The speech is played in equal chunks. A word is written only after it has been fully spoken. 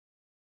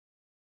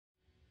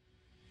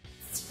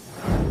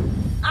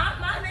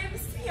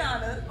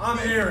I'm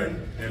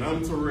Aaron. And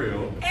I'm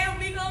Terrell. And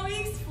we're going to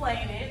be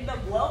explaining the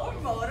blower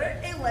motor,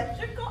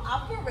 electrical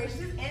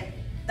operations, and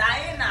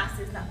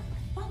diagnostics. Now,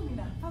 follow me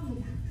now.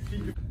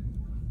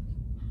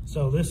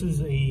 So this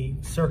is a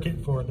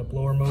circuit for the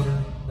blower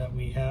motor that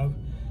we have.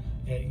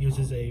 It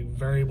uses a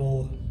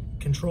variable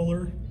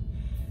controller.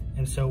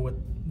 And so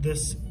with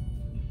this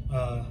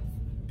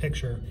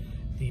picture,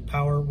 the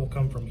power will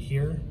come from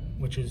here,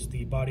 which is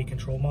the body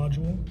control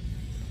module.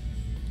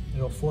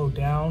 It'll flow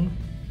down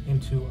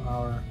into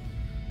our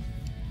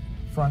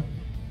front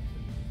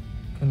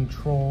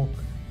control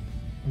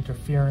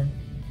interface.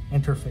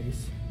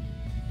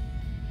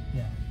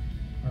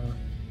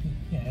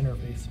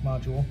 Interface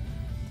module.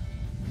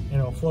 And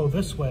it'll flow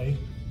this way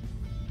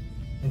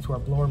into our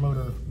blower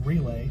motor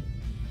relay.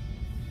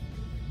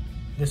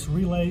 This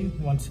relay,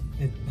 once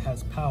it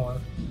has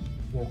power,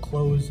 will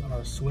close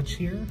our switch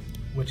here,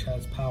 which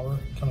has power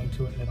coming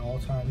to it at all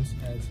times,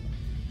 as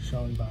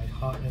shown by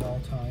hot at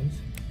all times.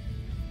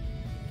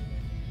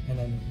 And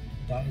then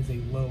that is a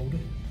load,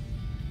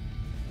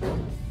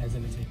 as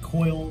in it's a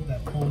coil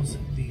that pulls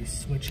the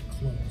switch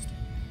closed.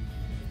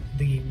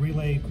 The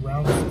relay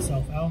grounds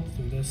itself out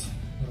through this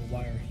little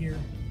wire here.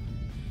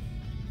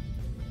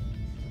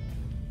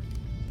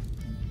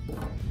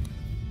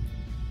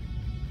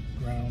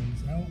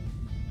 Grounds out.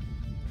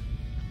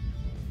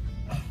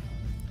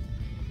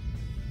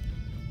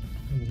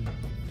 And the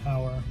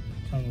power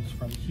comes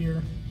from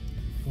here,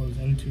 flows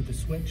into the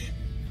switch.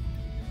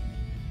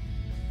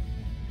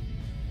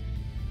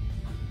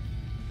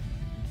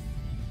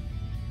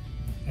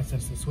 And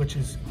since the switch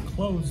is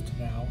closed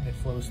now, it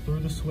flows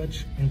through the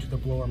switch into the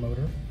blower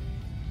motor.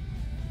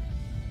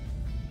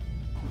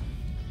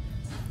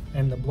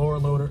 And the blower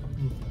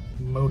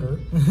motor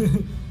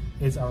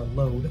is our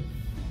load.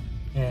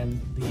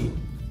 And the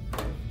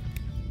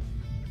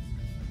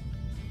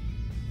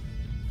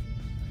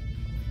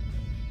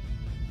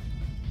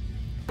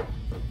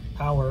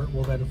power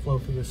will then flow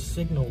through the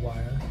signal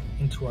wire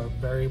into our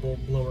variable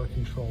blower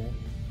control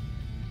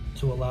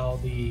to allow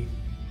the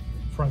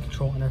front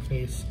control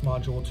interface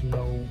module to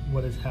know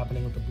what is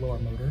happening with the blower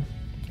motor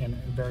and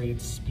vary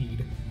its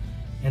speed.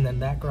 And then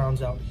that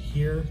grounds out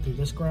here through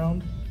this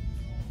ground,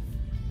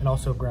 and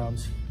also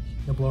grounds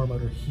the blower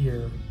motor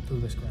here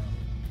through this ground.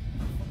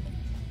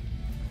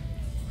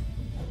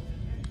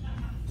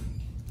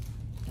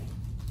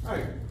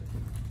 Hey,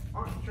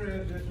 aren't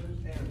transistors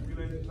and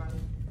relays the same?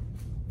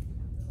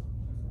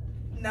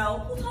 No,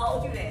 who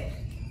told you that?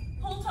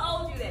 Who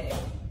told you that?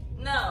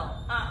 No,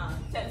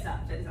 check this out.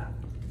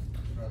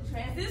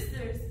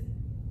 Transistors,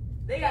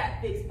 they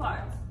got fixed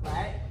parts,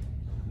 right?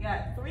 You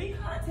got 3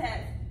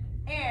 contacts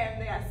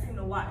and they got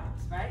signal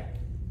wires, right?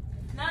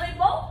 Now they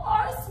both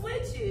are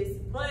switches,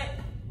 but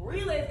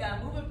relays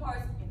got moving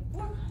parts and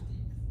 4 contacts.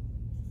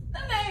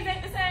 Them names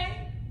ain't the same.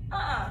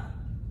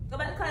 Go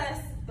back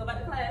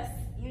to class.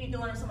 You need to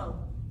learn some more.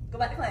 Go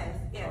back to class.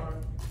 Yeah.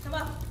 Come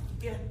on.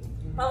 Yeah.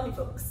 Follow me,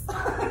 folks.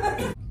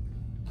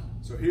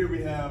 So here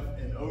we have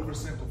an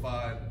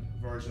oversimplified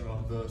version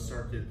of the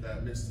circuit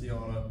that Miss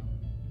Tiana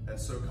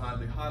has so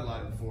kindly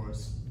highlighted for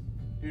us.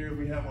 Here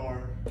we have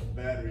our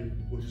battery,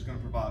 which is going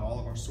to provide all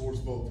of our source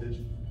voltage.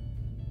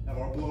 Have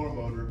our blower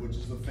motor, which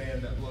is the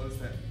fan that blows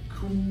that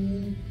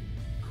cool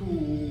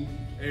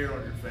air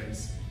on your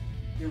face.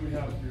 Here we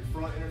have your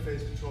front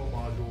interface control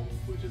module,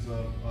 which is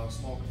a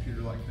small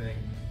computer-like thing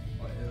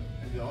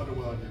in the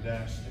underwell of your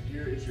dash. And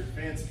here is your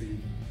fan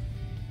speed,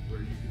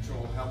 where you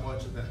control how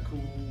much of that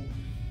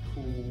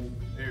cool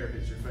air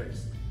hits your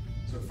face.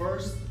 So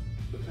first,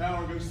 the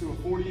power goes through a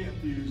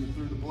 40-amp fuse and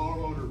through the blower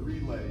motor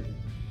relay,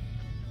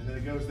 and then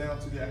it goes down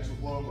to the actual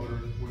blower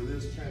motor, where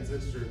this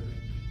transistor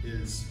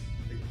is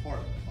a part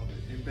of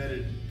it,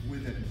 embedded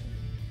within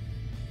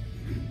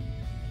it.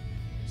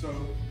 So,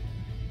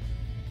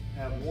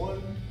 have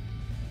the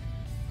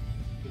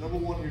number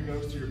 1 here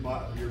goes to your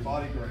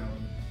body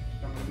ground,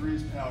 number 3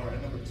 is power,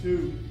 and number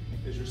 2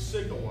 is your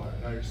signal wire.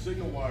 Now your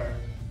signal wire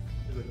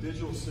is a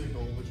digital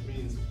signal, which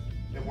means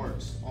it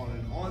works on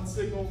an on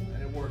signal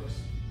and it works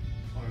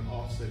on an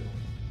off signal.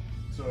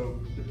 So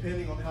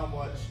depending on how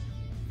much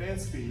fan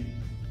speed,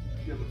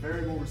 you have a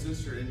variable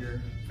resistor in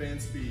your fan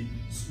speed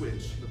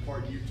switch, the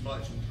part you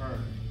touch and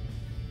turn.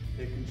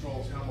 It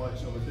controls how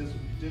much of a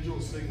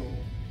digital signal,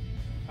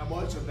 how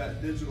much of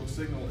that digital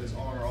signal is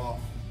on or off,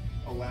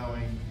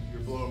 allowing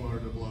your blower motor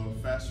to blow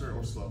faster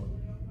or slower.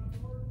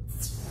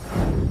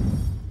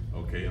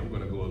 Okay, I'm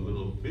going to go a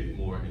little bit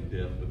more in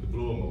depth with the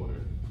blower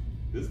motor.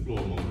 This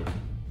blower motor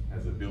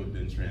has a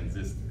built-in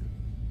transistor.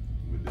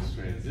 With this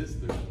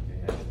transistor,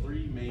 it has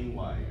 3 main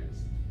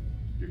wires.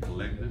 Your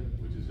collector,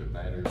 which is your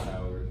battery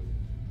power,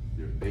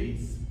 your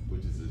base,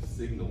 which is a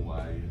signal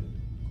wire,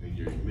 and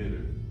your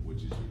emitter,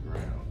 which is your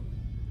ground.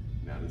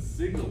 Now the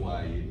signal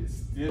wire, it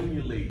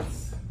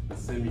stimulates the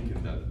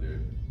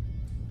semiconductor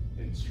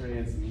and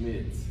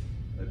transmits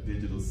a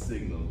digital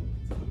signal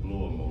to the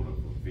blower motor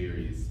for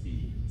various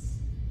speeds.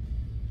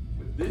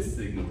 With this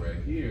signal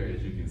right here,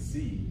 as you can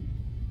see,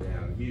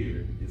 down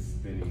here is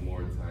spending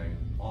more time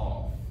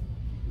off.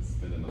 It's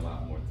spending a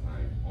lot more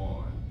time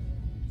on.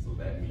 So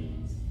that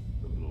means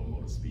the blower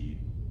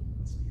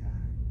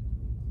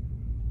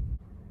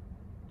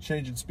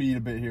changing speed a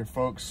bit here,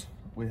 folks.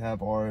 We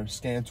have our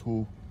scan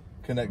tool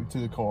connected to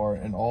the car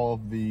and all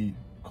of the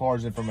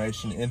car's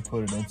information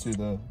inputted into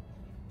the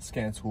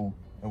scan tool.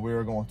 And we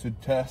are going to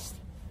test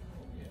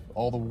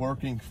all the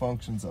working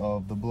functions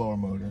of the blower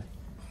motor.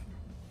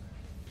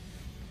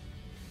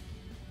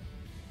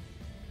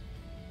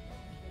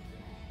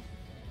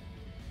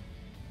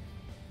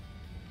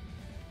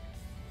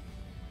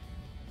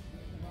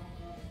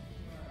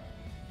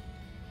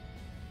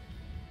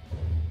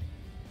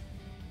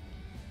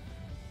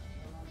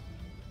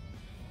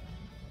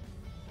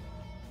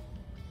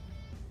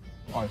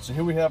 All right, so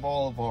here we have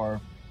all of our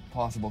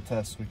possible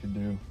tests we can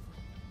do.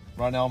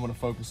 Right now I'm going to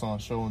focus on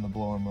showing the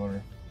blower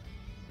motor.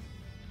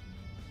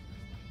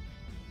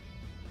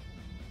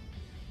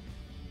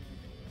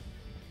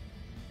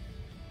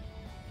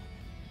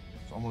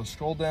 So I'm going to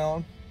scroll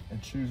down and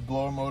choose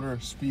blower motor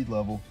speed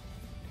level,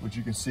 which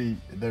you can see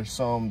there's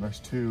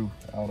 2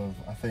 out of,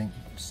 I think,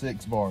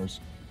 6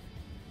 bars.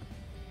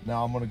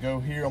 Now I'm going to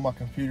go here on my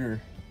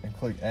computer and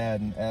click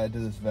add and add to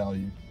this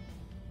value.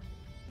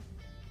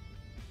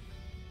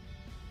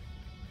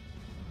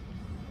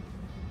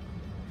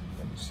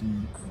 See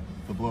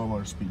the blower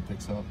motor speed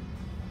picks up.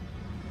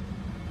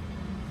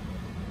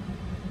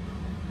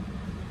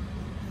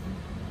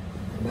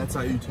 And that's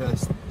how you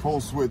test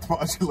pulse width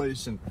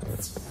modulation.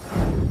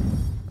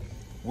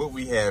 What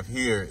we have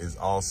here is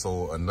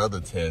also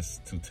another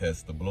test to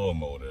test the blower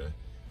motor.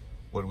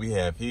 What we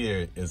have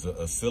here is an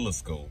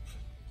oscilloscope,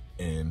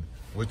 and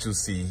what you'll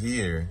see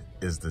here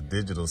is the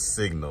digital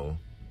signal,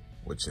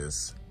 which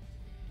is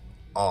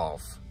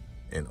off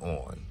and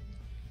on.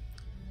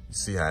 You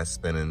see how it's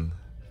spinning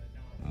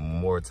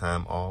more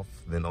time off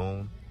than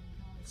on?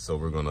 So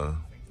we're gonna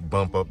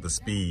bump up the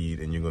speed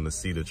and you're gonna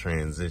see the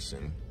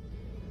transition.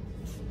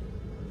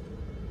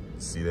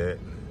 See that?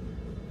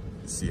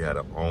 See how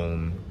the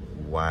on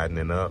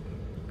widening up?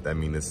 That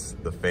means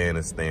the fan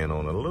is staying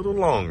on a little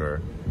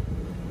longer.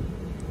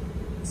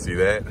 See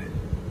that?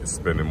 It's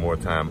spending more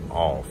time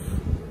off.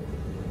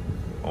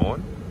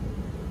 On.